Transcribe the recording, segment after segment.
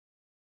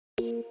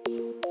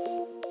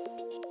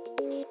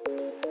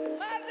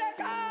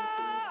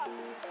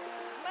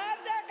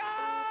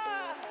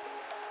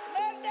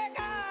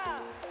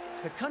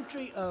the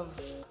country of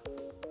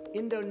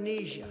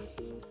Indonesia.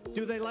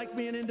 Do they like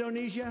me in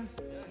Indonesia?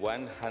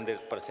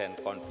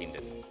 100%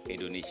 confident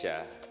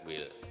Indonesia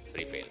will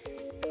prevail.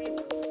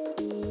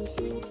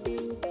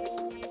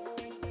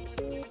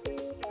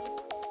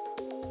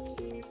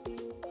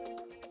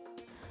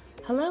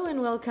 Hello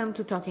and welcome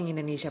to Talking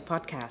Indonesia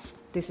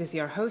podcast. This is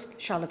your host,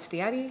 Charlotte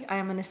Stiadi. I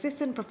am an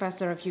assistant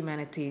professor of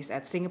humanities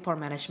at Singapore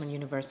Management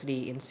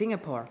University in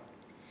Singapore.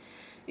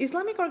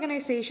 Islamic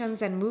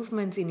organizations and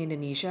movements in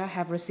Indonesia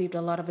have received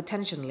a lot of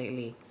attention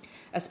lately,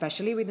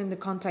 especially within the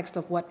context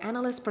of what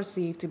analysts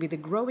perceive to be the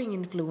growing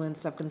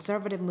influence of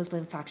conservative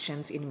Muslim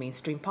factions in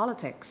mainstream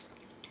politics.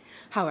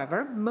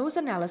 However, most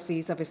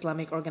analyses of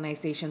Islamic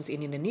organizations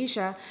in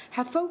Indonesia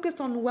have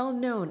focused on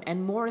well-known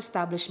and more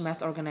established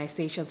mass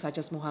organizations such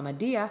as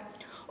Muhammadiyah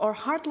or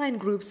hardline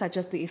groups such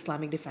as the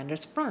Islamic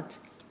Defenders Front.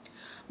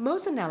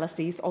 Most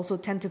analyses also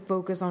tend to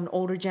focus on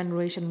older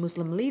generation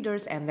Muslim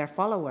leaders and their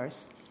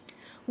followers.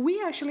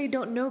 We actually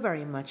don't know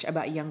very much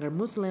about younger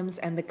Muslims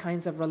and the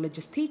kinds of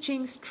religious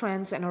teachings,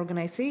 trends, and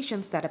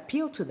organizations that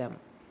appeal to them.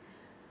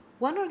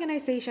 One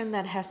organization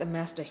that has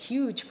amassed a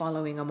huge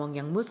following among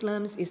young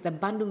Muslims is the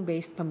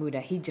Bandung-based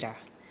Pemuda Hijrah.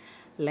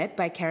 Led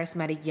by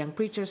charismatic young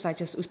preachers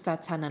such as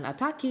Ustadz Hanan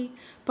Attaqi,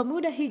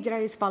 Pemuda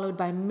Hijrah is followed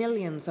by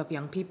millions of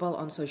young people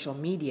on social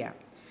media.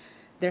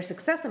 Their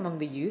success among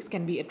the youth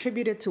can be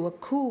attributed to a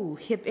cool,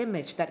 hip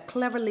image that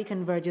cleverly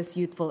converges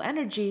youthful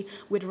energy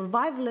with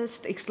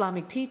revivalist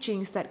Islamic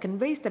teachings that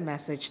conveys the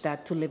message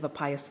that to live a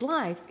pious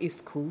life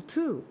is cool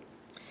too.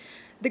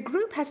 The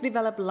group has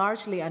developed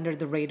largely under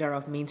the radar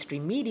of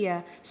mainstream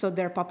media, so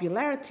their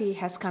popularity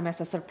has come as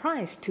a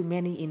surprise to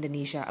many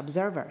Indonesia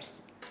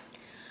observers.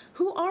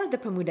 Who are the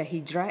Pemuda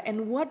Hijrah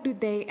and what do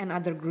they and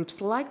other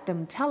groups like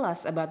them tell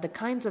us about the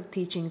kinds of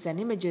teachings and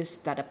images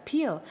that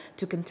appeal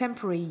to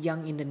contemporary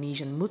young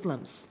Indonesian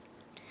Muslims?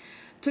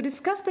 To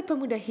discuss the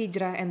Pemuda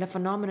Hijrah and the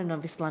phenomenon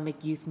of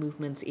Islamic youth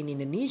movements in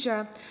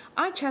Indonesia,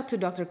 I chat to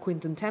Dr.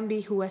 Quinten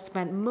Temby, who has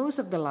spent most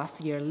of the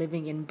last year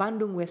living in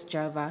Bandung, West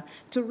Java,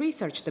 to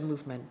research the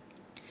movement.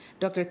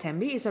 Dr.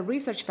 Temby is a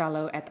research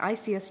fellow at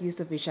ICS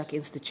Yusof Ishak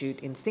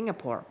Institute in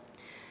Singapore.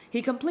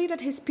 He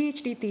completed his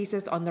PhD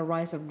thesis on the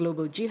rise of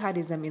global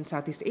jihadism in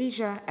Southeast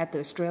Asia at the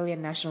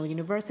Australian National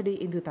University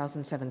in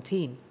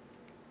 2017.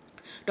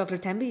 Dr.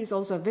 Temby is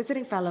also a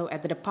visiting fellow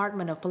at the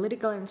Department of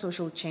Political and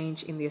Social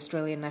Change in the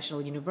Australian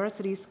National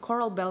University's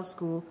Coral Bell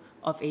School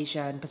of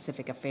Asia and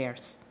Pacific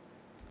Affairs.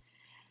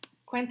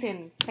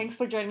 Quinten, thanks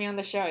for joining me on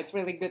the show. It's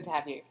really good to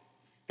have you.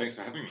 Thanks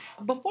for having me.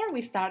 Before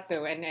we start,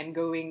 though, and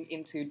going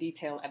into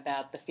detail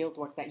about the field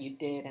work that you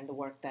did and the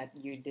work that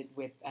you did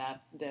with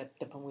the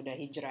Pemuda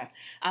Hijrah,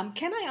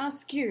 can I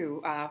ask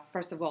you,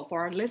 first of all,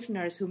 for our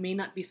listeners who may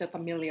not be so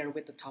familiar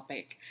with the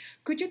topic,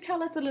 could you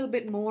tell us a little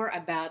bit more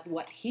about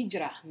what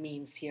Hijrah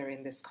means here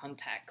in this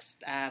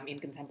context in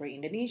contemporary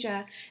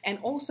Indonesia, and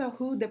also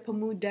who the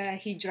Pemuda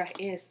Hijrah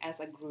is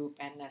as a group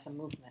and as a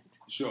movement?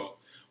 Sure.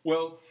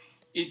 Well,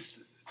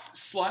 it's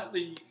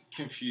slightly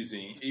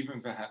confusing,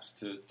 even perhaps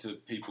to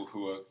people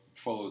who are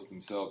followers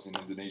themselves in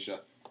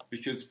Indonesia,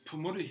 because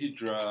Pemuda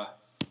Hijrah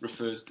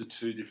refers to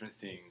two different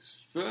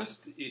things.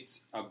 First,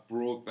 it's a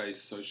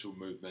broad-based social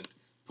movement.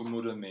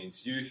 Pemuda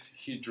means youth,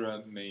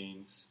 Hijrah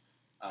means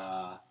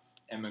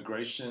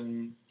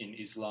emigration in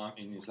Islam,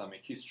 in Islamic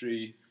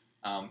history,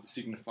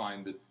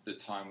 signifying the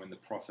time when the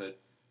Prophet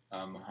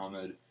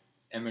Muhammad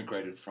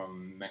emigrated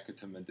from Mecca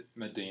to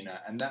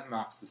Medina, and that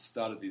marks the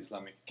start of the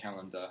Islamic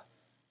calendar.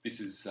 This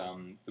is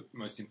the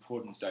most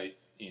important date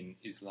in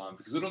Islam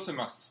because it also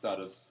marks the start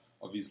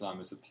of Islam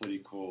as a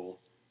political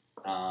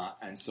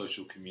and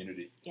social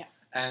community. Yeah.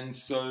 And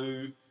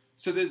so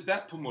there's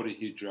that Pemuda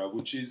Hijrah,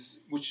 which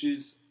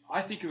is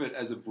I think of it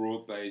as a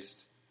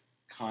broad-based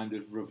kind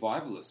of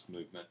revivalist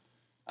movement,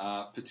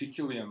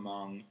 particularly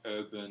among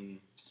urban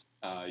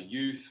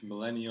youth,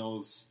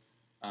 millennials,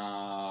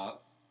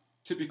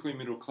 typically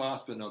middle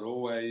class, but not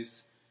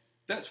always.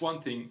 That's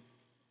one thing.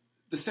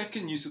 The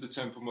second use of the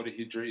term Pemuda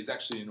Hijrah is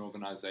actually an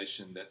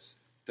organisation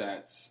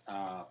that's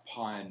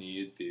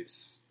pioneered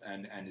this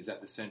and is at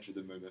the centre of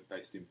the movement,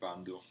 based in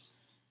Bandung.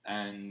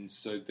 And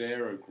so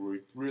they're a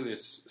group, really a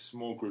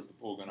small group of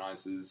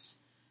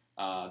organisers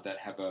that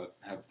have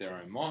their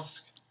own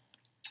mosque,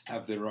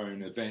 have their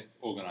own event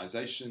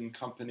organisation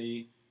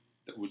company,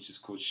 which is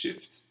called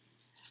Shift,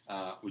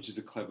 which is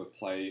a clever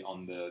play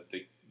on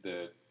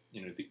the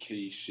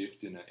key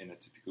shift in a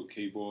typical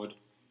keyboard.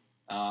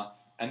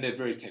 And they're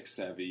very tech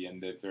savvy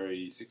and they're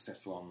very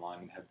successful online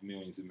and have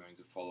millions and millions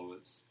of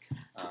followers.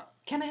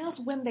 Can I ask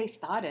when they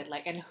started?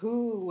 And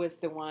who was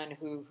the one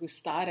who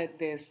started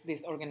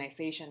this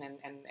organization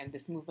and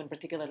this movement,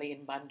 particularly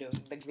in Bandung,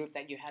 the group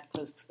that you had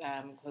close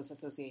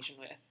association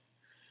with?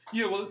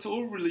 Yeah, well, it's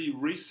all really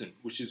recent,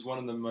 which is one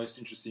of the most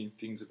interesting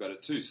things about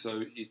it too.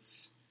 So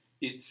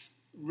it's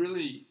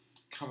really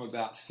come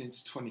about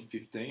since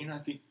 2015. I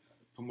think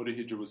Pemuda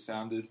Hijrah was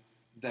founded.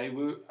 They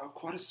were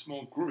quite a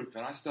small group,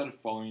 and I started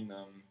following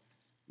them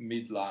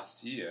mid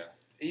last year.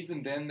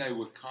 Even then, they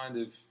were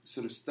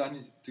sort of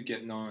starting to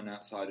get known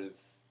outside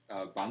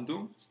of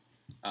Bandung,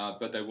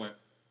 but they weren't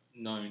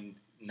known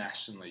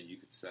nationally, you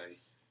could say.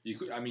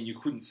 You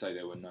couldn't say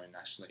they were known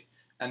nationally.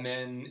 And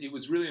then it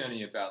was really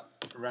only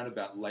around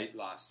about late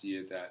last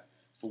year that,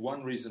 for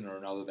one reason or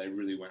another, they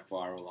really went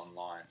viral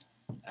online.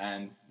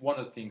 And one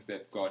of the things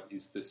they've got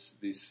is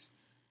the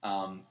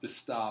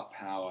star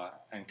power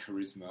and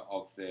charisma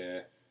of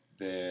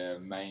their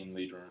main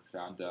leader and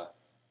founder,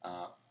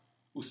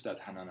 Ustad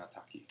Hanan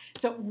Attaqi.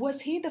 So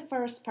was he the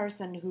first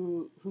person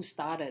who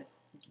started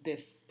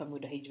this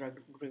Pemuda Hijrah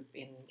group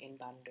in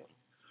Bandung?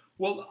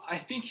 Well, I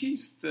think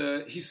he's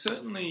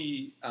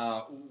certainly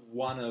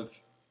one of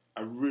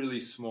a really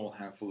small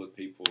handful of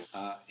people.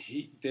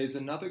 There's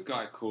another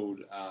guy called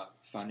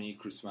Fani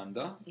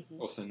Krismanda,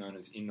 also known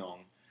as Inong,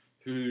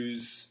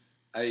 who's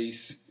a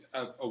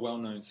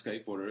well-known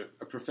skateboarder,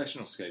 a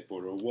professional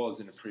skateboarder, was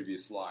in a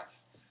previous life.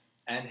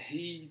 And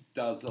he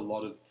does a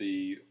lot of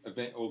the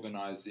event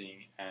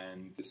organizing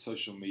and the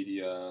social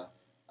media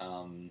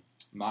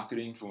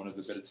marketing, for want of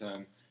a better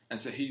term. And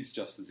so he's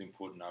just as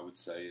important, I would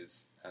say,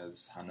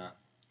 as Hanan.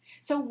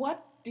 So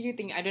what do you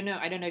think? I don't know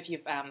if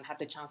you've had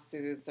the chance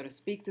to sort of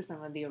speak to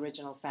some of the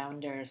original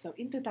founders. So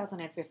in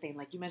 2015,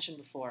 like you mentioned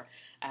before,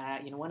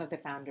 one of the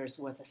founders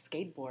was a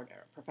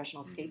skateboarder,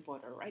 professional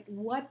skateboarder, right?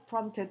 What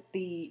prompted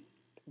the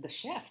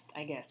shift,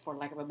 I guess, for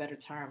lack of a better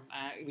term,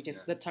 which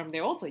is the term they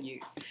also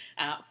use,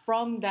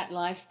 from that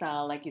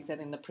lifestyle, like you said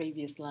in the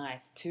previous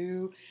life,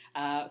 to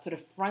sort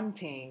of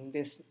fronting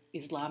this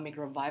Islamic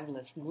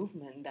revivalist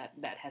movement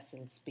that has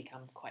since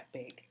become quite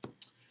big?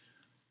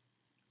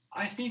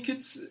 I think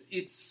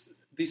it's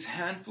this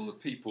handful of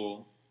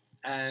people,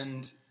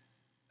 and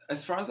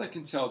as far as I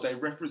can tell, they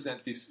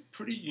represent this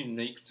pretty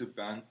unique to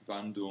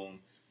Bandung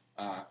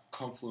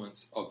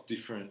confluence of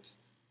different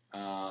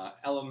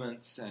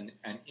elements and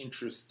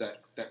interests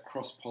that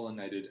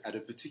cross-pollinated at a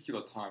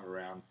particular time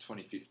around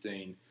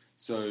 2015.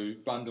 So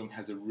Bandung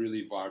has a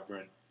really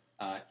vibrant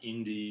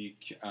indie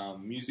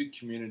music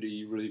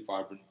community, really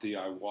vibrant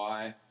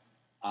DIY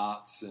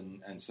arts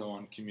and so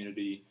on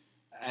community,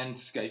 and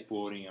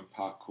skateboarding and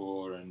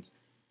parkour,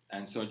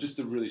 and so just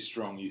a really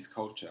strong youth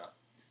culture.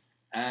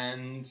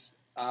 And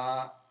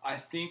I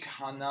think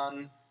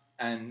Hanan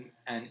and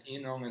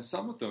Inong and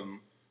some of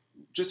them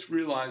just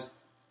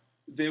realized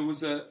there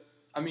was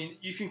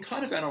you can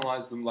kind of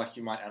analyze them like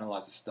you might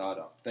analyze a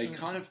startup. They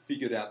kind of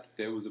figured out that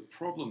there was a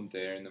problem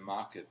there in the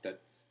market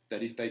that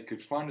if they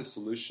could find a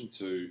solution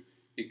to,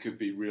 it could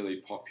be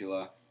really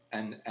popular.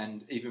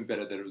 And even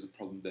better, that it was a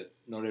problem that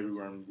not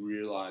everyone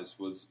realized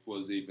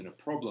was even a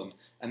problem.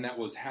 And that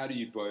was, how do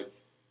you both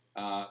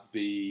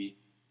be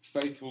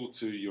faithful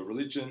to your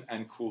religion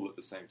and cool at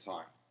the same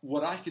time?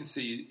 What I can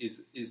see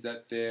is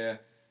that there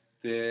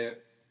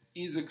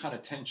is a kind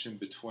of tension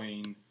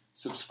between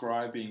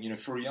subscribing,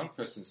 for a young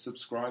person,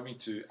 subscribing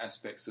to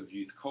aspects of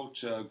youth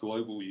culture,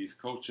 global youth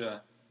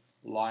culture,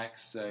 like,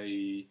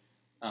 say,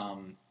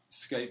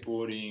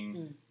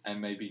 skateboarding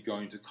and maybe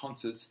going to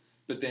concerts,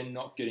 but then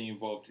not getting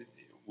involved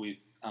with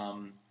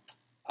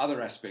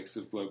other aspects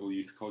of global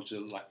youth culture,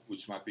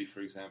 which might be,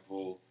 for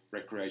example,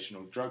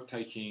 recreational drug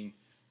taking,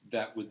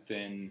 that would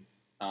then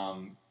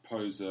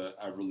pose a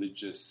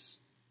religious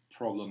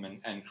problem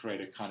and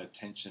create a kind of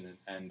tension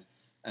and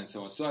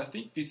so on. So I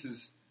think this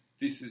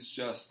is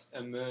just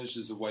emerged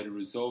as a way to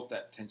resolve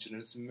that tension.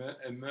 And it's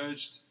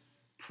emerged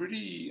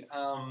pretty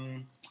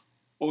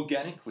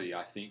organically,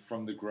 I think,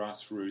 from the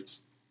grassroots,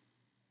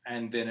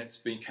 and then it's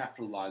been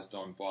capitalized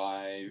on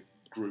by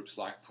groups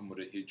like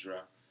Pemuda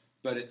Hijrah.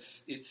 But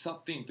it's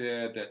something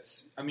there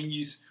that's,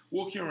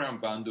 walking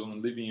around Bandung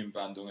and living in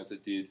Bandung as I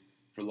did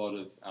for a lot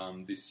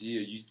of this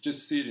year, you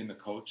just see it in the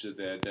culture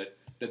there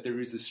that there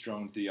is a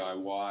strong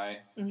DIY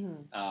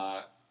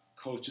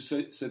culture.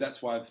 So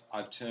that's why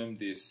I've termed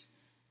this,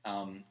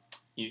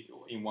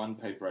 in one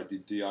paper I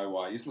did,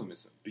 DIY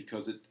Islamism,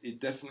 because it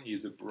definitely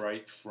is a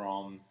break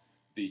from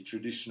the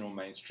traditional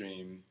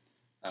mainstream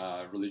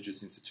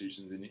religious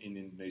institutions in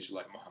Indonesia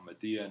like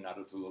Muhammadiyah,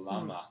 Nahdlatul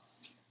Ulama.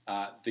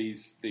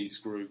 These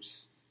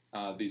groups,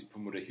 these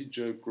Pemuda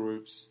Hijrah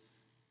groups,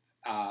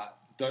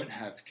 don't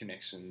have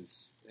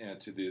connections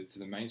to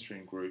the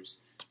mainstream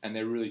groups, and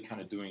they're really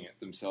kind of doing it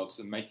themselves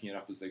and making it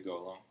up as they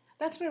go along.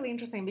 That's really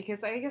interesting,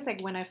 because I guess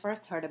when I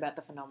first heard about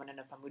the phenomenon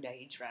of Pemuda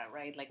Hijrah,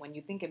 right? Like when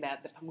you think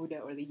about the Pemuda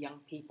or the young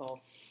people,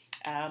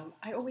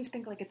 I always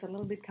think it's a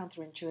little bit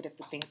counterintuitive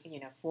to think,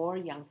 for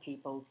young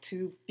people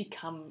to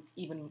become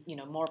even,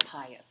 more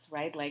pious,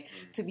 right? Like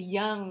to be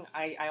young,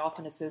 I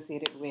often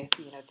associate it with,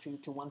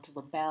 to want to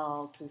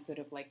rebel, to sort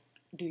of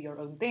do your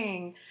own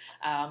thing,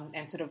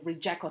 and sort of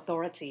reject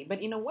authority. But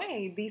in a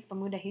way, these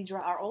Pemuda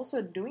Hijrah are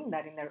also doing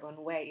that in their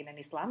own way, in an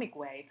Islamic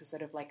way, to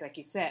sort of like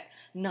you said,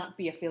 not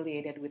be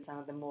affiliated with some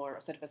of the more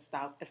sort of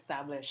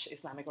established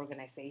Islamic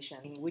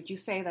organizations. Would you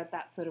say that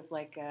that's sort of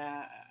like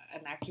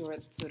an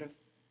accurate sort of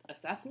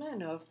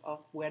assessment of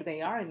where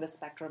they are in the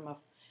spectrum of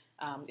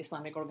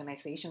Islamic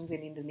organizations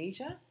in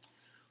Indonesia?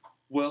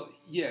 Well,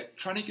 yeah,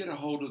 trying to get a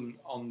hold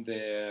on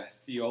their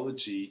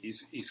theology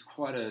is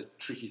quite a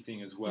tricky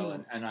thing as well,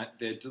 and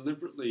they're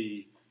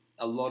deliberately,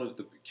 a lot of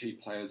the key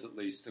players at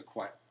least are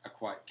quite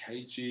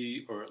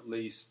cagey, or at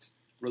least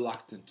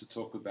reluctant to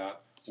talk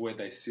about where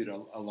they sit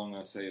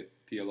along, say, a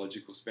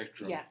theological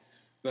spectrum. Yeah.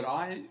 But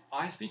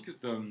I think of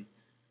them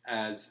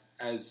as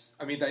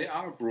I mean, they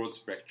are a broad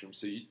spectrum.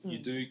 So you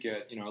do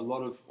get, a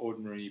lot of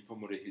ordinary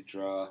Pemuda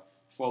Hijrah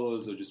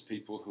followers, or just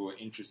people who are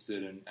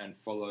interested and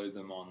follow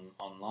them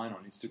online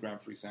on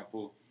Instagram, for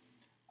example,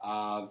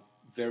 are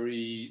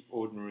very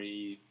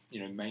ordinary,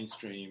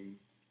 mainstream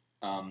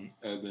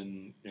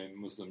urban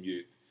Muslim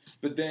youth.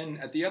 But then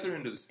at the other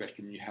end of the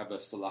spectrum, you have a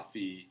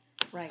Salafi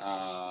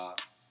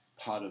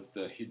part of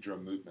the Hijrah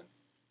movement,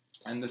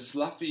 and the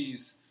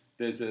Salafis,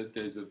 there's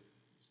a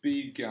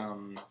big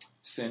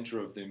centre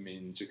of them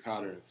in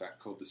Jakarta, in fact,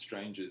 called the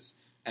Strangers,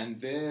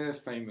 and they're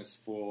famous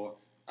for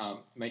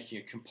making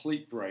a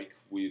complete break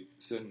with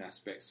certain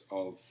aspects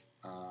of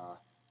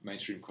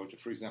mainstream culture.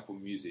 For example,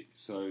 music.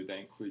 So they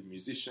include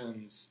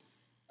musicians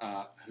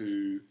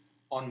who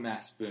en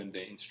masse burned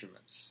their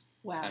instruments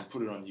and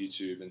put it on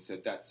YouTube and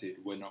said, "That's it.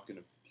 We're not going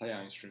to play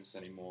our instruments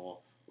anymore.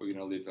 We're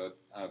going to live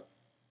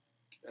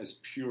as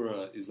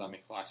pure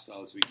Islamic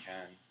lifestyle as we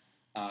can."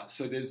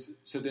 So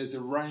there's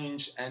a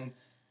range, and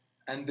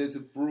there's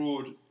a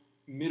broad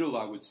middle,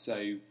 I would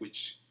say,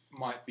 which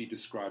might be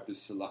described as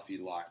Salafi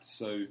light.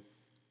 So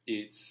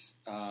it's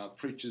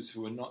preachers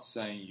who are not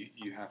saying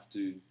you have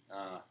to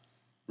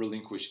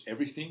relinquish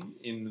everything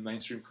in the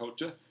mainstream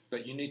culture,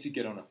 but you need to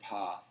get on a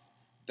path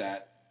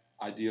that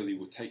ideally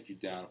will take you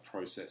down a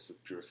process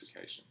of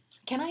purification.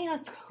 Can I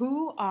ask,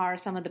 who are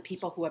some of the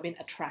people who have been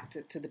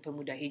attracted to the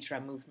Pemuda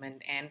Hijrah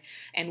movement,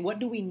 and what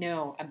do we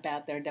know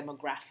about their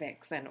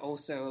demographics and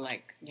also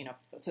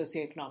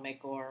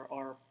socioeconomic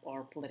or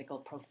political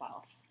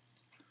profiles?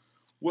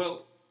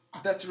 Well,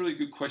 that's a really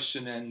good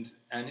question, and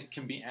it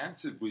can be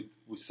answered with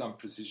some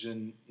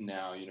precision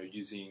now,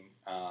 using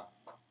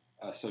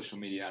social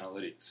media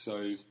analytics.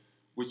 So,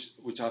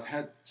 which I've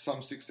had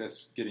some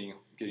success getting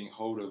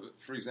hold of.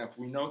 For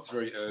example, we know it's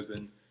very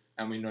urban,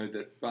 and we know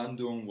that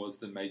Bandung was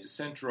the major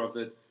centre of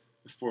it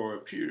for a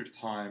period of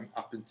time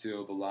up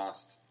until the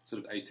last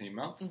sort of 18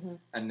 months,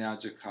 and now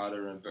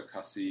Jakarta and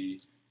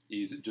Bekasi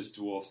just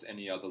dwarfs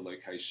any other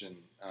location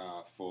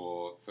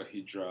for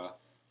Hijrah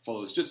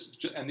followers.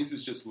 And this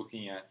is just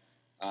looking at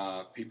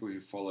people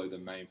who follow the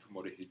main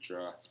Pemuda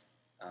Hijrah,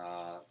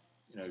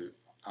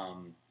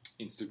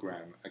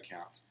 Instagram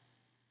account.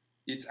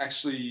 It's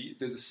actually,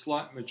 there's a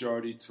slight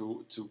majority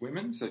to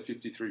women, so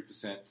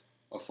 53%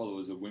 of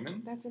followers are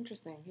women. That's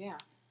interesting, yeah.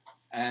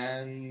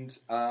 And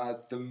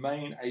the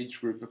main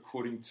age group,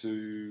 according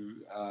to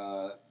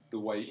the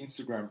way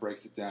Instagram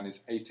breaks it down,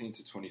 is 18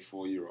 to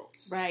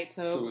 24-year-olds. Right,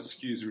 so it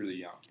skews really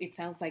young. It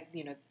sounds like,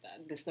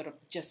 this sort of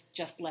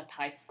just left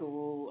high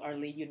school,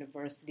 early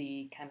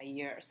university kind of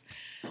years.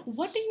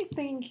 What do you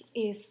think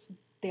is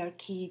their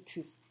key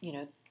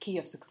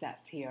of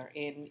success here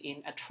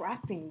in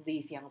attracting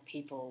these young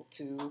people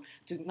to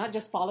not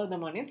just follow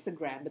them on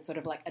Instagram, but sort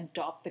of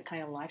adopt the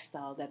kind of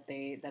lifestyle that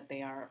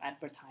they are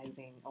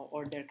advertising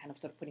or they're kind of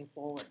sort of putting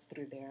forward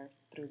through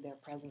their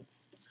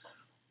presence?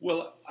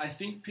 Well, I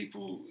think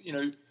people,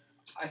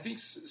 I think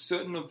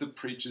certain of the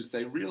preachers,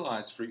 they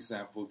realize, for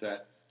example,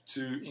 that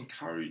to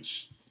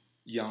encourage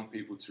young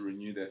people to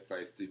renew their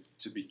faith,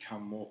 to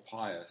become more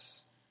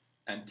pious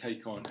and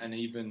take on, and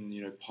even,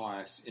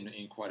 pious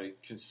in quite a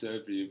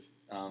conservative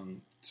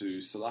to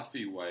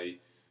Salafi way,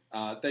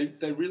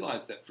 they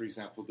realize that, for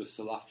example, the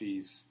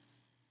Salafis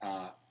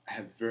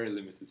have very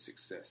limited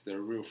success. They're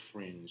a real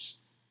fringe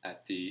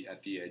at the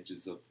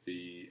edges of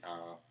the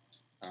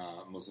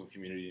Muslim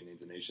community in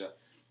Indonesia.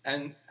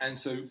 And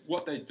so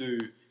what they do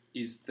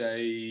is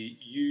they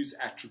use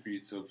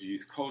attributes of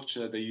youth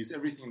culture. They use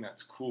everything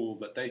that's cool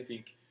that they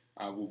think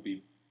will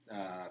be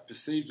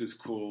perceived as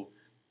cool,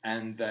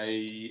 and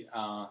they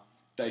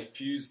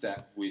fuse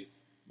that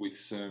with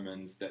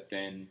sermons that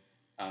then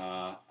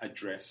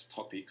address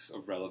topics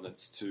of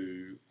relevance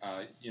to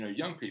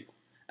young people.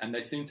 And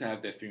they seem to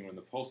have their finger on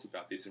the pulse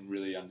about this and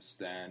really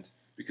understand,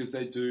 because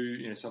they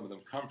do. Some of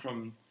them come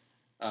from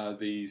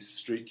these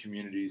street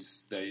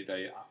communities. They're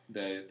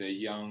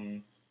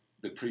young.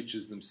 The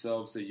preachers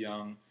themselves are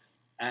young,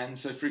 and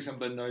so, for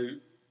example, they know,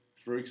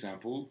 for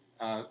example,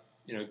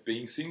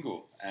 being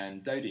single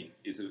and dating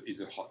is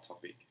a hot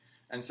topic,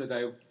 and so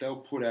they'll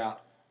put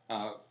out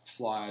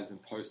flyers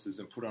and posters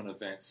and put on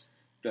events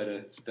that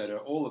are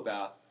all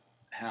about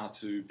how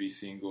to be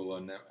single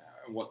and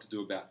what to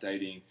do about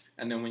dating.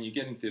 And then when you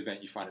get into the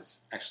event, you find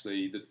it's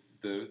actually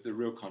the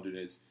real content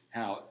is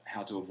how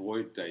to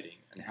avoid dating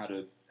and how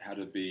to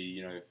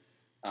be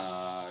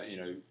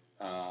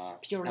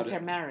pure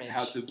intermarriage.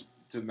 How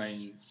to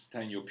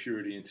maintain your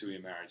purity into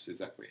your marriage.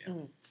 Exactly. Yeah.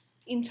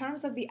 In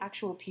terms of the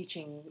actual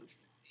teachings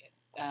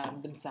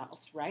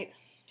themselves, right?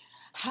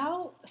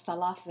 How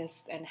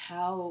Salafist and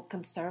how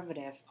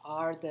conservative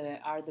are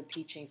the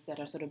teachings that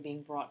are sort of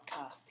being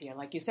broadcast here?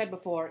 Like you said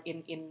before,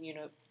 in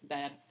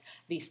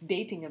these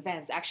dating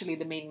events, actually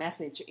the main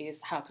message is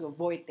how to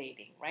avoid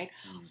dating, right?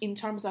 In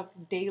terms of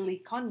daily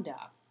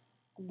conduct,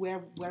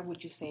 where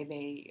would you say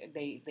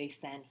they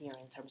stand here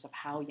in terms of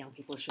how young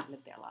people should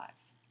live their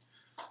lives?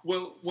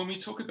 Well, when we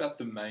talk about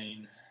the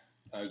main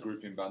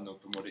group in Bandung,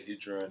 Pemuda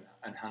Hijrah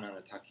and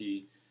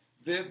Hananataki,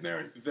 they're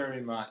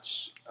very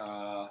much,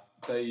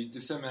 they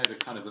disseminate a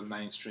kind of a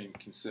mainstream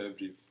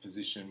conservative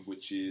position,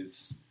 which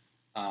is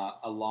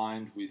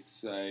aligned with,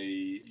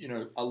 say,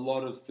 a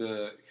lot of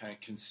the kind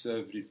of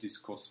conservative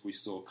discourse we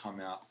saw come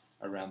out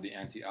around the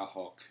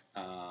anti-Ahok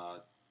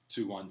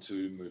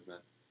 212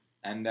 movement.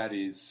 And that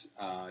is,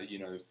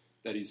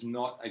 that is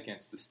not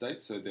against the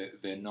state, so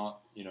they're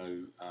not,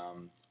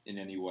 in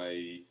any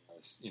way,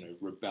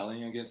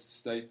 rebelling against the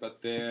state,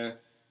 but they're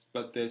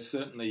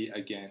certainly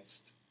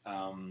against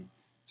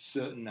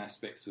certain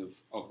aspects of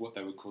what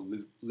they would call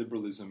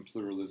liberalism,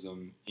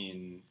 pluralism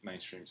in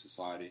mainstream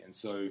society. And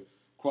so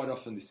quite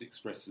often this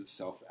expresses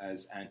itself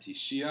as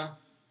anti-Shia,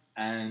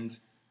 and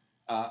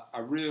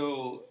a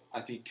real,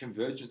 I think,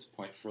 convergence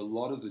point for a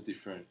lot of the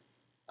different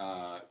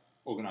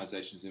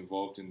organizations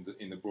involved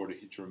in the broader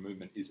Hijra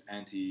movement is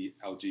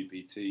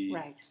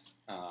anti-LGBT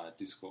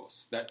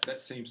discourse. That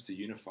seems to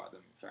unify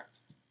them, in fact.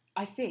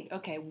 I see.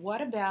 Okay,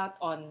 what about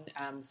on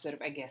sort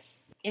of, I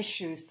guess,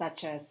 issues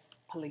such as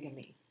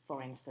polygamy,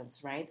 for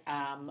instance, right?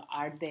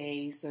 Are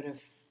they sort of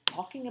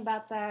talking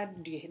about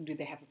that? Do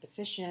they have a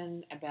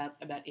position about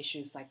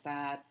issues like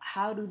that?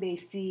 How do they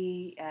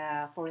see,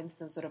 for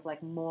instance, sort of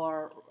like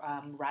more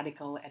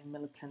radical and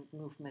militant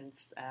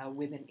movements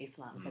within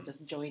Islam, such as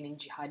joining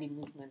jihadi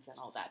movements and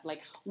all that?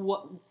 Like,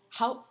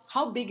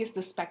 how big is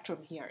the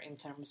spectrum here in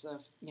terms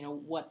of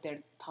what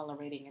they're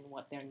tolerating and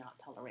what they're not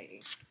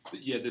tolerating?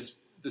 Yeah,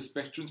 the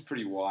spectrum's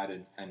pretty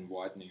wide and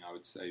widening, I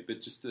would say.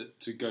 But just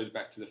to go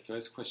back to the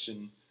first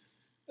question,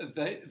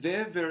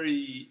 they're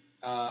very,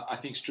 I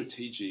think,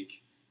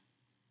 strategic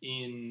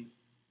in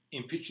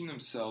pitching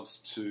themselves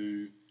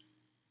to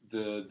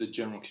the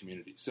general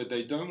community. So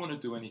they don't want to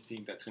do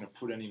anything that's going to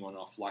put anyone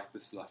off like the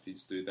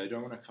Salafis do. They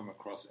don't want to come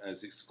across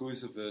as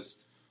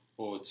exclusivist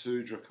or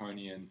too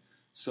draconian.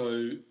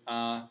 So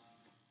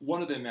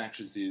one of their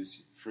mantras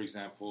is, for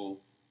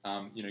example,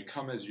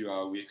 come as you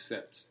are, we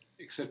accept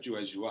you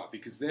as you are,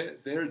 because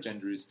their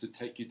agenda is to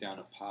take you down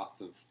a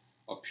path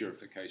of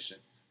purification.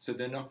 So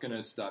they're not going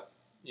to start,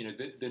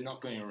 they're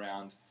not going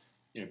around,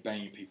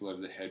 banging people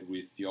over the head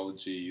with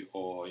theology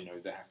or,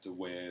 they have to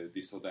wear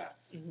this or that.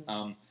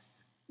 Mm-hmm.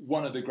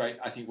 One of the great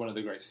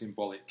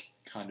symbolic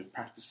kind of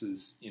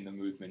practices in the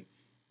movement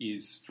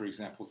is, for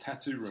example,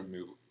 tattoo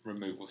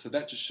removal. So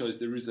that just shows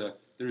there is a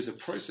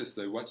process,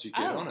 though, once you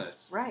get on it,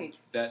 right,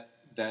 that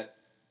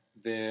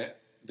there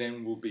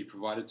then will be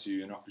provided to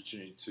you an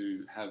opportunity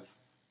to have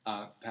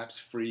perhaps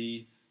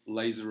free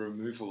laser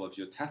removal of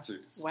your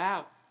tattoos.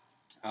 Wow.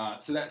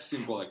 So that's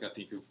symbolic, I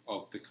think,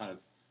 of the kind of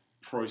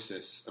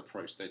process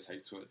approach they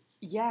take to it.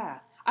 Yeah.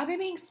 Are they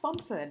being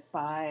sponsored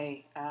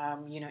by,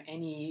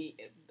 any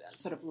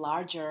sort of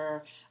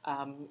larger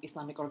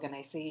Islamic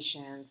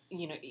organizations,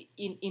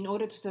 in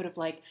order to sort of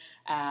like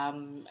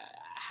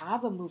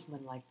have a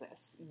movement like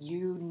this?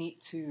 You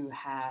need to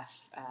have,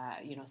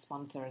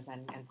 sponsors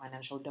and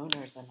financial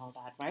donors and all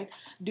that, right?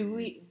 Do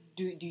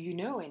you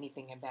know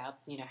anything about,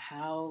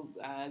 how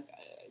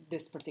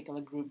this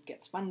particular group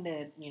gets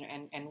funded,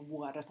 and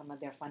what are some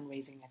of their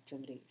fundraising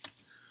activities?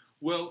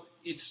 Well,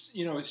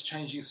 it's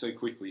changing so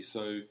quickly.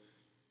 So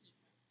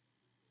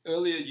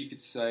earlier you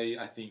could say,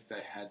 I think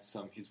they had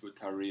some Hizb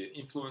ut-Tahrir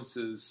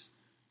influences,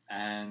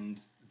 and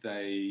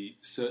they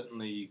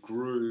certainly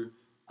grew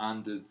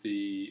under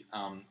the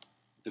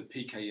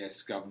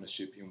PKS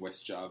governorship in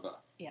West Java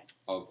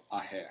of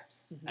Aceh.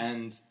 Mm-hmm.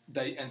 And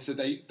so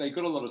they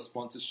got a lot of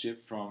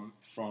sponsorship from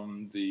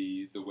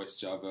the West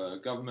Java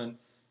government,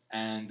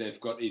 and they've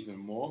got even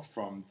more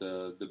from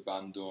the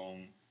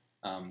Bandung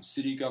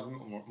city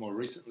government more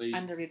recently.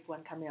 Under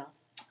Ridwan Kamil?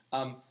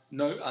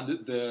 No, under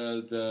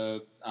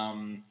the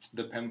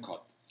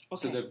PEMCOT. Okay.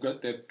 So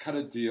they've cut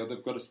a deal.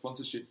 They've got a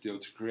sponsorship deal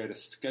to create a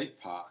skate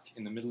park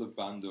in the middle of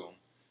Bandung,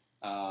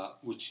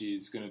 which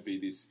is going to be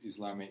this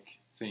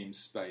Islamic themed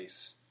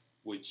space,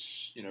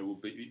 which will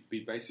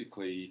be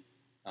basically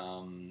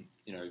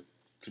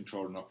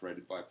controlled and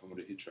operated by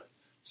Pemuda Hijrah.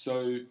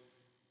 So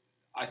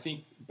I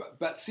think,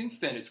 but since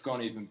then it's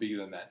gone even bigger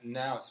than that.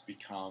 Now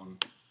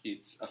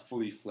it's a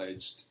fully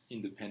fledged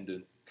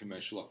independent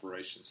commercial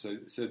operation. So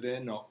they're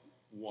not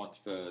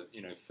for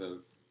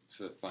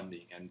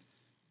funding, and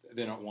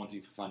they're not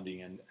wanting for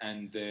funding,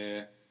 and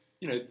they're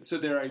so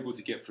they're able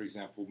to get, for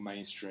example,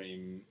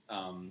 mainstream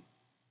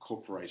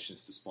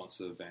corporations to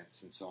sponsor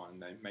events and so on.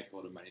 They make a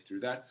lot of money through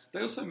that.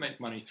 They also make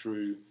money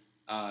through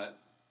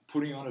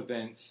putting on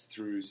events,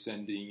 through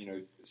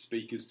sending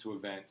speakers to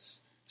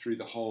events, through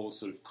the whole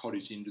sort of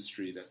cottage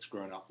industry that's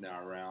grown up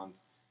now around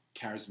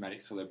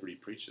charismatic celebrity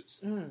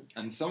preachers.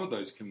 And some of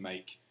those can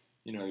make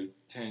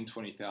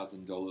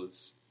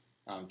 $10,000-$20,000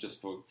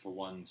 just for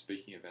one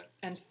speaking event,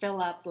 and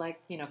fill up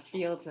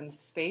fields and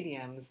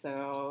stadiums.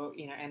 So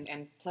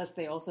and plus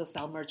they also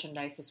sell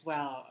merchandise as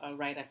well,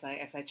 right? As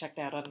I checked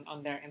out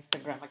on their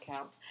Instagram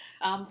account.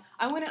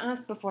 I want to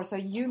ask before. So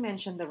you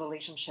mentioned the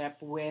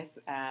relationship with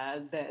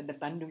the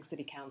Bandung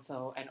City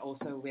Council, and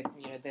also with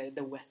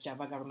the West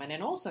Java government,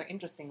 and also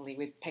interestingly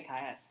with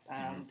PKS,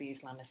 the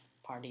Islamist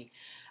party.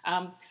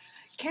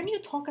 Can you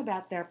talk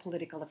about their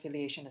political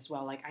affiliation as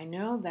well? Like I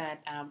know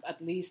that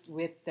at least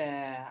with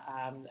the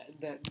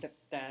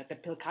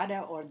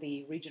Pilkada or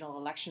the regional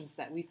elections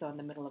that we saw in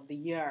the middle of the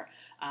year,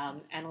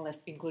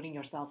 analysts, including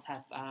yourselves,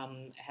 have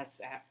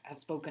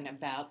spoken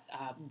about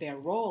their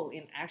role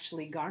in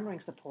actually garnering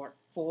support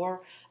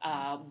for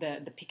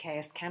the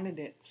PKS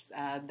candidates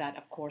that,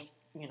 of course,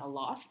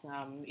 lost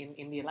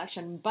in the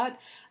election, but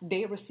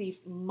they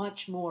received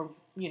much more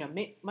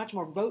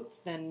votes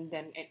than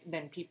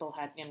people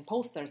had and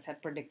pollsters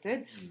had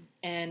predicted,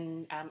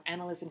 and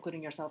analysts,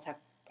 including yourselves, have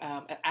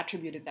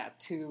attributed that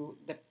to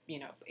the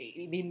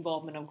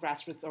involvement of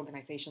grassroots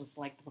organizations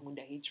like the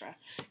Pemuda Hijrah.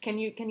 Can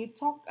you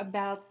talk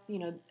about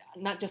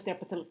not just their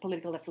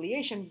political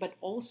affiliation but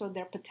also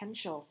their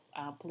potential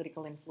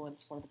political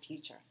influence for the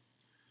future?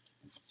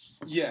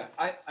 Yeah,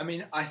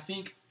 I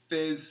think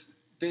there's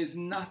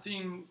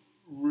nothing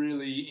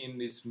really in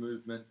this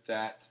movement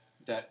that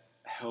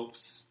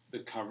helps the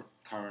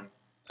current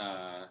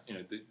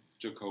the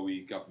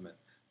Jokowi government.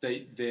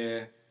 They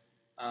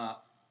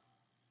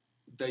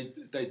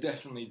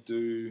definitely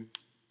do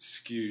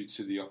skew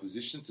to the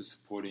opposition, to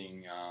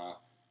supporting,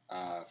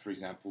 for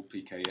example,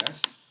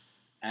 PKS,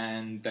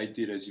 and they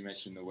did, as you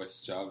mentioned, the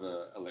West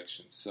Java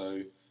election.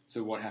 So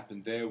what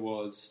happened there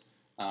was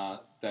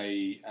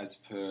they, as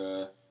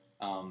per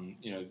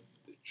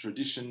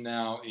tradition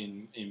now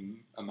in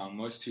among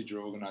most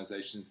Hijrah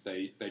organizations,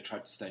 they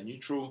tried to stay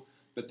neutral,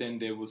 but then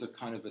there was a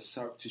kind of a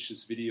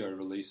surreptitious video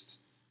released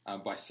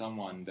by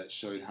someone that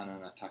showed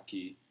Hanan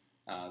Ataki,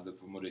 the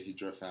Pemuda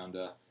Hijrah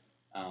founder,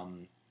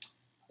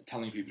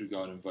 telling people to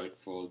go out and vote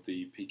for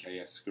the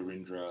PKS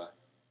Gerindra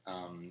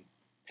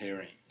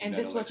pairing. And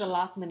this was a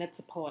last-minute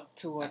support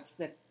towards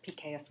the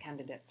PKS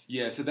candidates.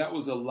 Yeah, so that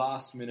was a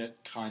last-minute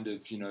kind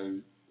of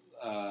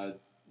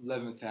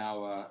 11th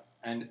hour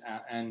and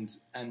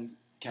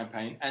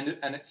campaign, and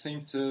it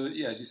seemed to,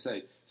 as you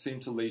say,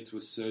 lead to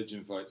a surge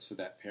in votes for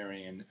that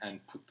pairing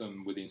and put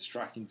them within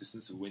striking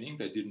distance of winning.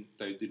 They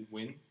didn't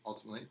win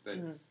ultimately.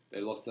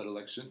 They lost that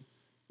election,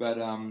 but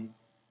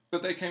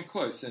they came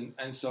close,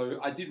 and so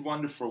I did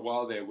wonder for a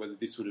while there whether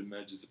this would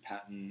emerge as a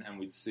pattern, and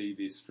we'd see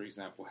this, for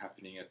example,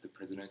 happening at the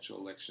presidential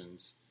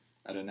elections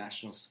at a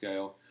national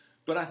scale.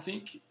 But I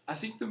think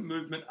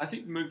movement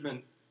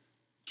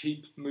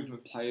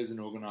players and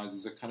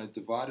organisers are kind of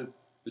divided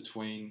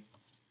between,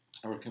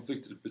 or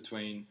conflicted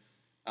between,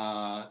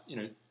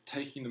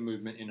 taking the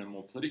movement in a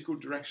more political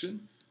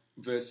direction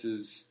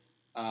versus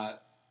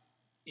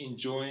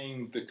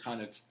enjoying the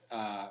kind of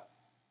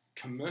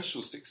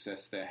commercial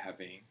success they're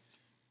having,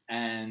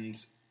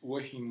 and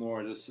working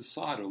more at a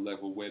societal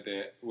level where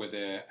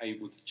they're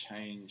able to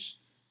change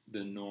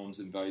the norms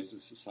and values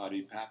of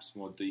society perhaps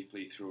more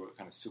deeply through a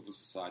kind of civil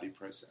society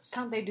process.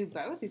 Can't they do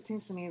both? It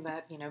seems to me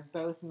that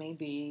both may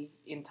be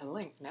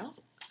interlinked. No.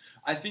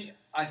 I think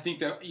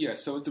that,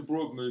 so it's a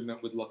broad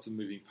movement with lots of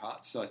moving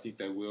parts, so I think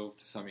they will,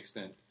 to some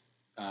extent,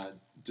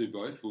 do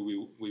both.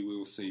 We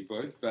will see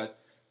both, but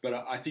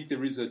I think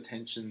there is a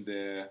tension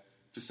there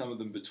for some of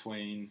them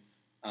between,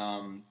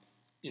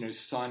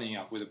 signing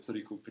up with a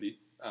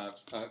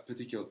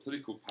particular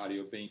political party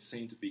or being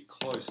seen to be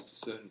close to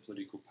certain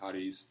political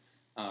parties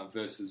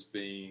versus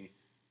being,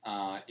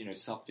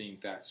 something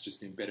that's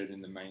just embedded in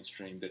the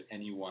mainstream that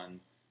anyone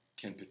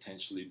can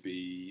potentially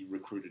be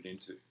recruited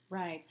into.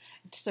 Right.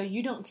 So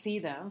you don't see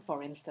them,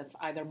 for instance,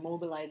 either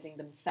mobilizing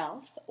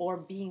themselves or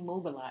being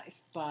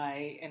mobilized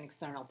by an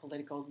external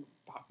political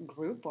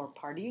group or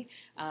party,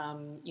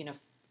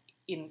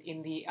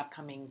 in the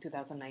upcoming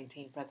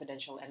 2019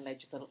 presidential and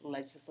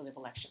legislative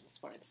elections,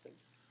 for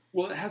instance.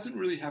 Well, it hasn't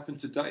really happened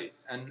to date,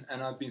 and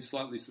I've been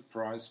slightly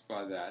surprised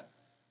by that.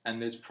 And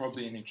there's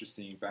probably an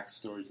interesting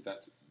backstory to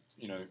that,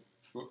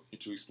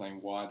 to explain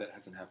why that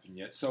hasn't happened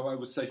yet. So I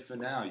would say for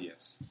now,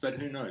 yes. But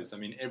who knows? I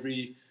mean,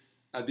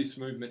 this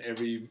movement,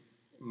 every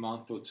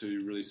month or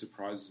two really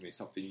surprises me.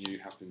 Something new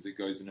happens. It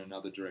goes in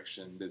another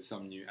direction. There's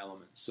some new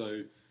element.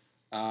 So,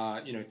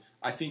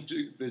 I think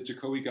the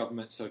Jokowi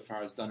government so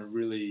far has done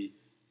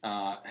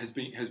has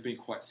been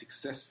quite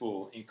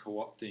successful in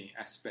co-opting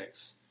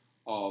aspects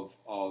of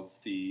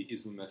the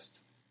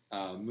Islamist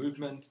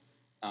movement,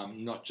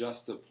 not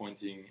just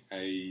appointing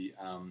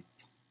an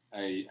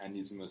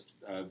Islamist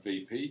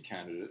VP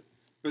candidate,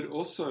 but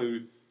also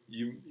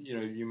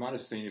you might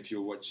have seen, if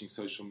you're watching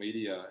social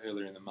media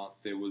earlier in the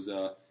month, there was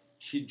a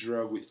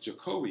Hijrah with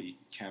Jokowi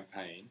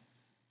campaign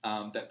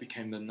that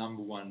became the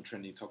 #1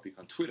 trending topic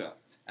on Twitter,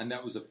 and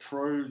that was a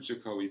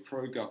pro-Jokowi,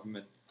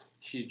 pro-government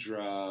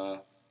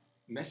Hijrah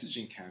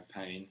messaging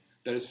campaign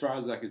that, as far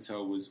as I could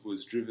tell,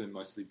 was driven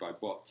mostly by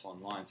bots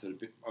online, so it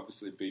had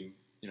obviously been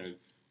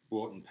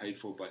bought and paid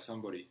for by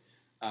somebody,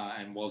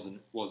 and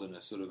wasn't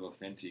a sort of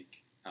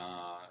authentic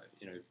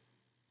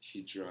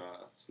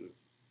Hijrah sort of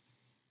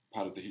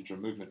part of the Hijrah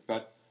movement.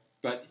 But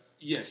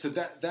yeah, so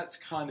that's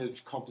kind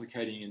of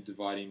complicating and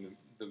dividing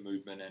the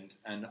movement,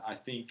 and I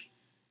think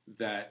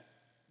that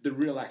the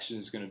real action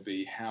is going to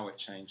be how it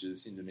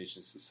changes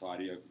Indonesian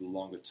society over the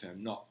longer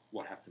term, not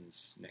what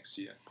happens next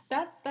year.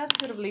 That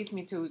sort of leads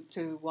me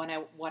to what I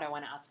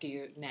want to ask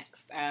you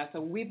next.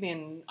 So we've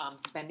been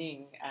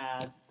spending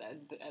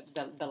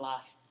the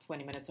last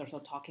 20 minutes or so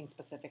talking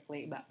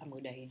specifically about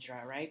Pemuda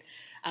Hijrah, right?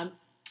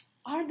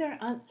 Are there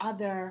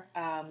other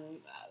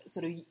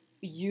sort of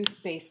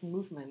youth-based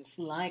movements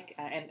like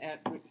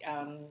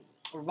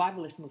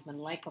revivalist movement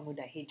like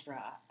Pemuda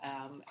Hijrah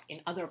in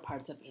other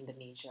parts of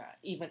Indonesia,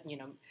 even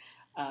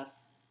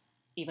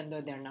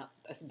though they're not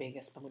as big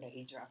as Pemuda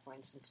Hijrah, for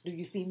instance? Do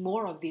you see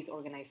more of these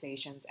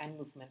organizations and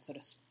movements sort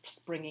of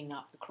springing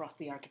up across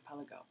the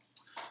archipelago?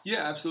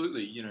 Yeah,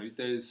 absolutely.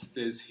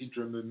 There's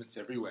Hijrah movements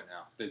everywhere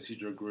now. There's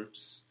Hijrah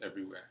groups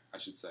everywhere, I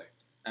should say.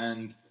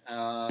 And,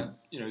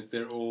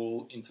 they're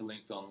all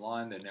interlinked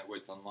online, they're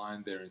networked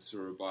online, they're in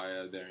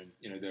Surabaya, they're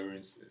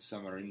in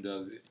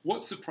Samarinda.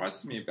 What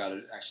surprises me about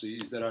it, actually,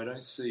 is that I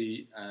don't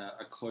see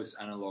a close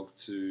analogue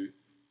to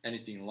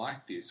anything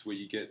like this, where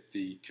you get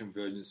the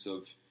convergence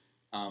of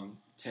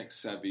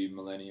tech-savvy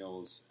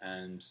millennials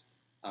and,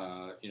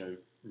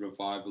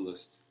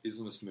 revivalist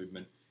Islamist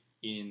movement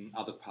in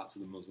other parts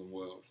of the Muslim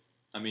world.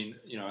 I mean,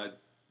 I'm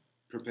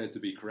prepared to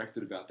be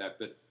corrected about that,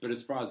 but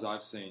as far as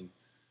I've seen,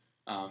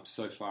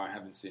 so far, I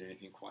haven't seen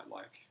anything quite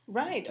like.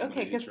 Right.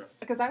 Okay.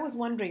 Because I was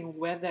wondering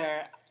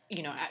whether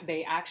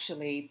they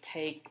actually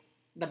take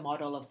the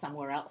model of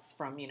somewhere else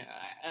from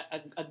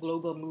a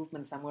global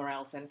movement somewhere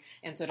else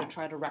and sort of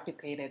try to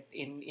replicate it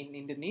in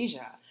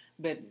Indonesia.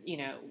 But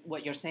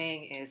what you're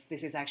saying is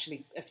this is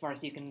actually, as far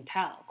as you can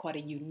tell, quite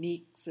a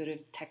unique sort of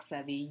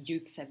tech-savvy,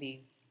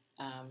 youth-savvy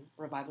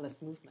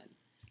revivalist movement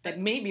that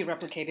may be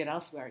replicated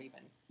elsewhere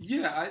even.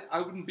 Yeah,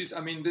 I wouldn't be. I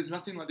mean, there's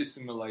nothing like this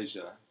in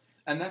Malaysia.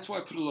 And that's why I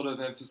put a lot of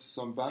emphasis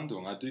on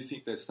Bandung. I do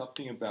think there's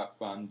something about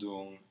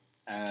Bandung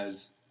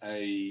as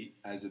a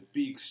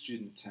big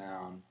student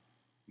town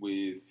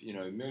with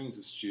millions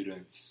of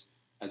students,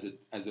 as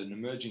an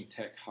emerging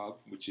tech hub,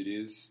 which it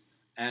is,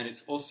 and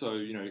it's also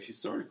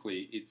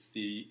historically it's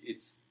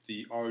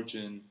the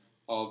origin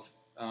of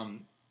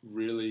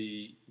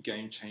really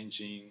game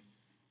changing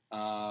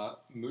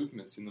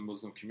movements in the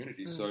Muslim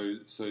community. So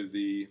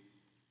the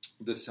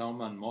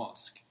Salman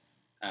Mosque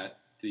at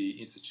the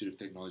Institute of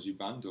Technology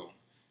Bandung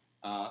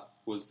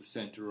was the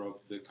center of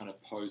the kind of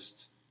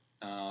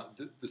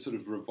the sort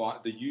of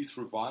the youth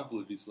revival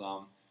of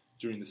Islam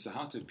during the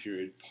Suharto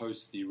period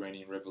post the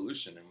Iranian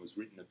Revolution, and was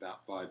written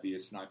about by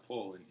V.S.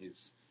 Naipaul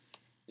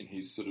in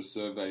his sort of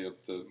survey of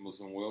the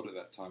Muslim world at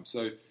that time.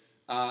 So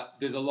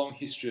there's a long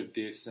history of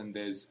this, and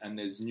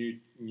there's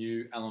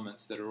new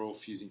elements that are all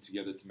fusing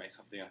together to make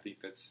something I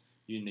think that's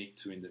unique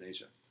to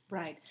Indonesia.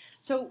 Right.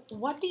 So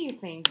what do you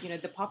think,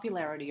 the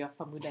popularity of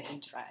Pemuda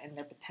Hijrah and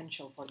their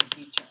potential for the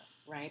future,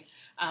 right?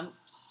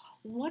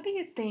 What do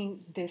you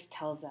think this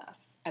tells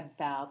us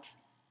about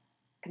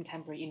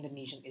contemporary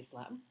Indonesian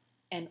Islam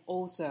and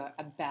also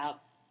about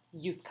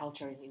youth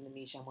culture in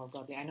Indonesia more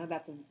broadly? I know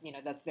that's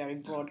a very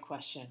broad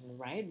question,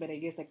 right? But I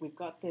guess we've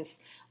got this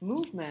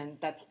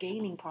movement that's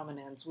gaining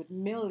prominence with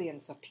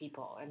millions of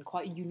people and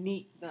quite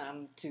unique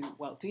to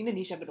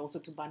Indonesia, but also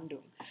to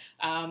Bandung.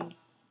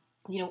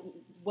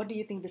 What do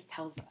you think this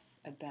tells us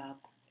about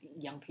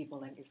young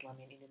people and Islam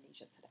in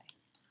Indonesia today?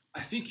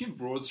 I think, in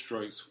broad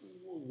strokes,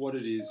 what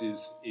it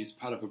is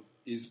part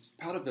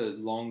of a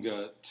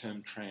longer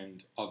term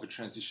trend of a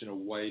transition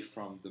away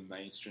from the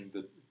mainstream,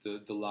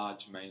 the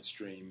large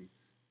mainstream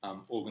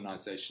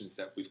organisations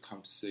that we've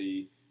come to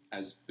see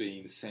as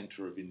being the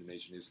centre of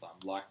Indonesian Islam,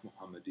 like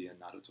Muhammadiyah,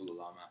 Nahdlatul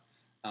Ulama.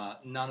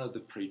 None of the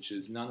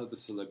preachers, none of the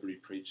celebrity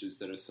preachers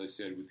that are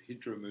associated with the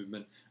Hijrah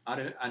movement,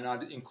 and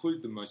I'd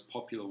include the most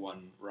popular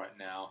one right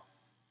now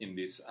in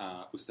this,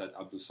 Ustad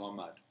Abdul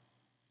Somad.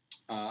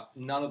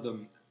 None of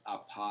them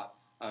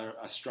are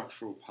a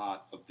structural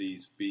part of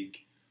these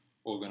big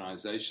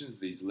organisations,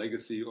 these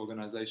legacy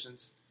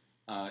organisations,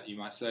 you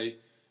might say.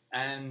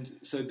 And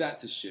so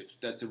that's a shift.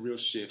 That's a real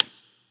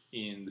shift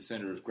in the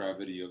centre of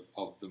gravity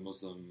of the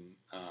Muslim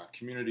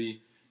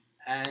community.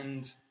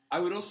 And I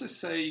would also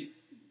say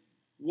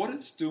what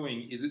it's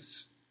doing is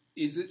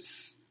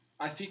it's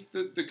I think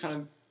that the kind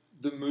of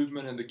the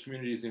movement and the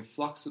community is in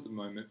flux at the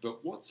moment,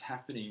 but what's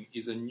happening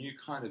is a new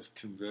kind of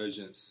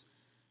convergence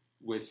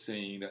we're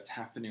seeing that's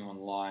happening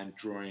online,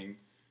 drawing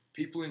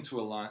people into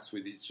alliance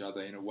with each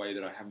other in a way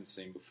that I haven't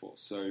seen before.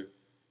 So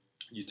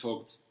you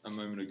talked a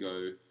moment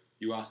ago,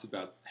 you asked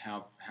about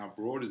how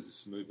broad is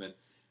this movement,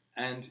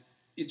 and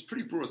it's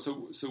pretty broad.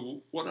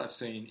 So what I've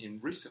seen in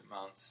recent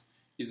months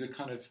is a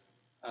kind of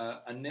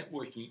a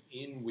networking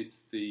in with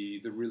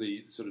the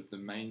really sort of the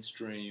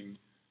mainstream,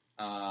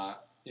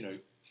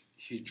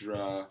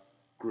 Hijrah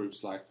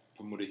groups like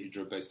Pemuda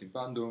Hijrah based in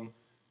Bandung,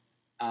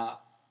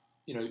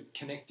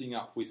 connecting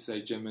up with,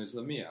 say, Jemaah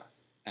Islamiyah,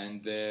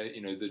 and they're,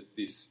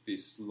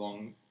 this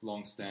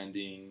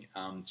long-standing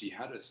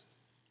jihadist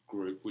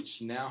group,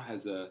 which now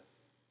has a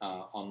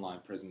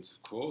online presence,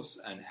 of course,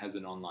 and has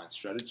an online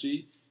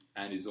strategy,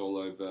 and is all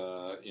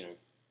over,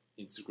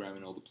 Instagram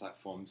and all the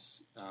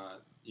platforms,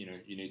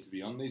 you need to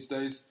be on these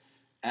days,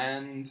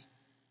 and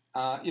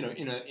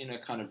in a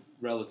kind of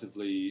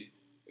relatively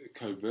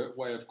covert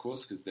way, of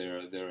course, because they're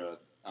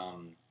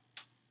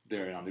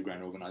an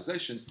underground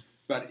organisation.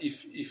 But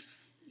if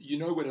you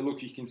know where to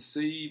look, you can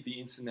see the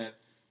internet,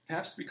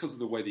 perhaps because of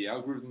the way the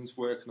algorithms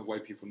work and the way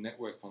people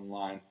network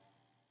online,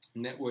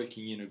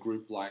 networking in a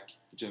group like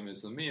Jemaah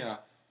Islamiyah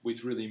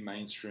with really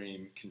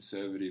mainstream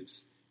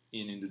conservatives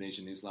in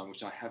Indonesian Islam,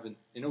 which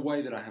in a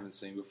way that I haven't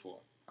seen before,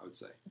 I would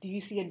say. Do you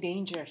see a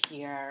danger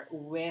here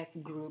with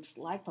groups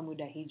like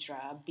Pemuda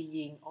Hijrah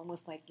being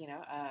almost like,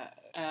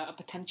 a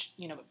potential,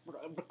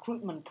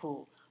 recruitment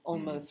pool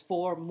almost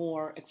for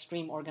more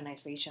extreme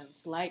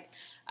organizations like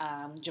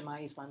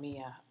Jemaah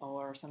Islamiyah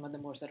or some of the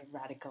more sort of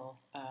radical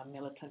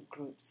militant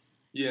groups?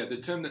 Yeah, the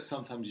term that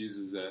sometimes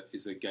uses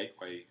is a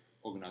gateway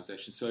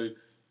organization. So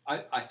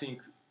I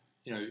think,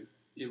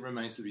 it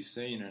remains to be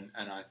seen,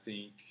 and I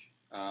think,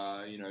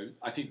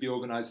 I think the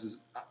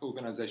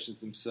organizations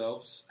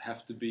themselves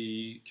have to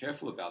be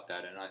careful about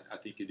that, and I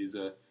think it is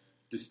a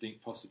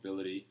distinct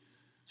possibility.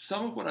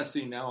 Some of what I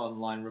see now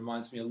online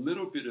reminds me a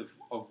little bit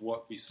of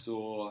what we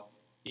saw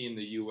in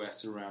the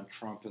US around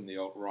Trump and the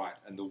alt-right,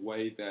 and the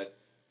way that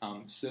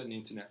certain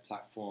internet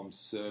platforms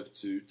serve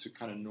to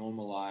kind of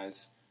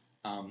normalize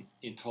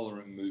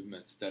intolerant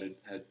movements that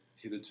had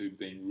hitherto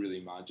been really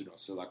marginal,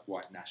 so like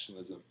white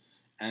nationalism.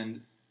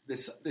 And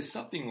there's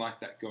something like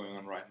that going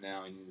on right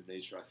now in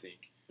Indonesia, I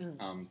think,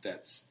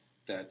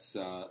 that's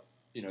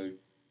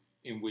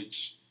in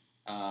which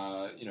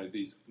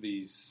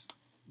these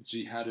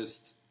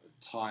jihadist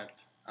type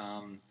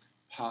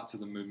parts of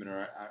the movement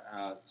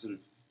are sort of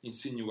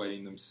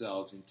insinuating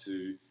themselves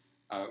into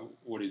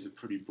what is a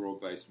pretty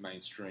broad-based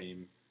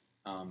mainstream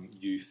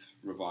youth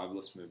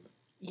revivalist movement.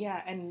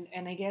 Yeah, and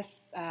I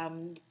guess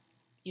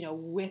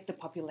with the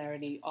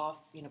popularity of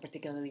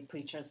particularly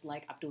preachers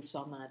like Abdul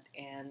Somad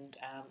and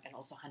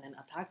also Hanan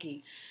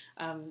Attaqi,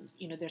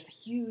 there's a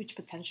huge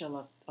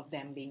potential of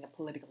them being a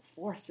political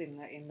force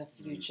in the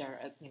future.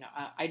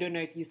 I don't know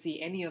if you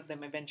see any of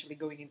them eventually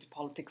going into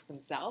politics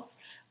themselves,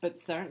 but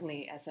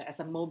certainly as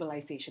a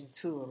mobilization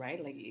tool,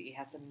 right? Like it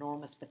has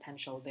enormous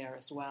potential there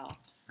as well.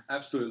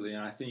 Absolutely,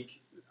 and I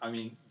think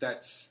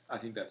that's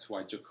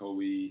why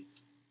Jokowi,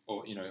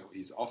 or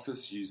his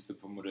office, used the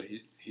Pemuda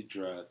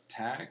Hijrah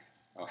tag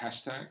or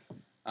hashtag.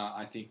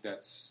 I think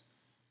that's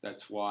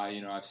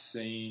why I've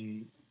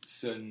seen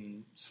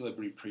certain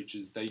celebrity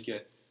preachers, they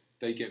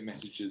get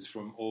messages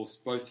from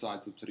both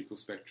sides of the political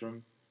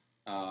spectrum,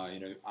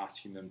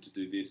 asking them to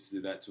do this, to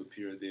do that, to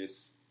appear at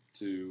this,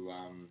 to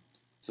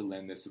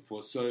lend their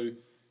support. So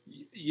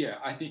yeah,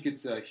 I think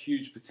it's a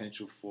huge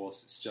potential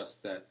force. It's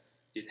just that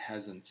it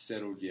hasn't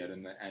settled yet,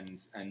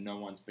 and no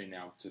one's been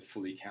able to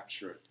fully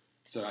capture it.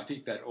 So I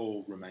think that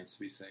all remains to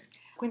be seen.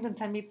 Quinton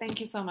Temby, thank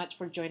you so much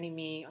for joining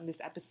me on this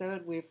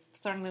episode. We've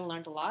certainly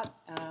learned a lot,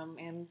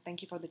 and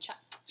thank you for the chat.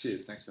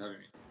 Cheers, thanks for having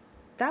me.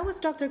 That was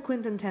Dr.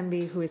 Quinton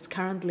Temby, who is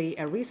currently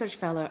a research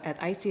fellow at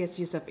ICS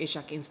Yusof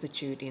Ishak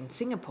Institute in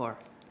Singapore.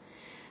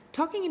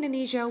 Talking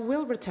Indonesia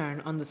will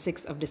return on the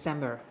 6th of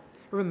December.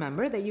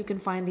 Remember that you can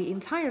find the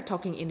entire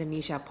Talking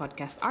Indonesia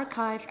podcast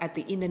archive at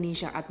the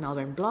Indonesia at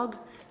Melbourne blog,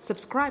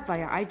 subscribe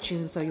via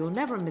iTunes so you'll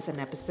never miss an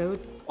episode,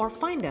 or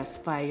find us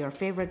via your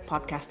favorite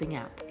podcasting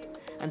app.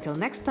 Until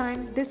next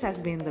time, this has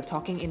been the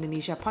Talking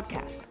Indonesia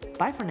podcast.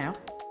 Bye for now.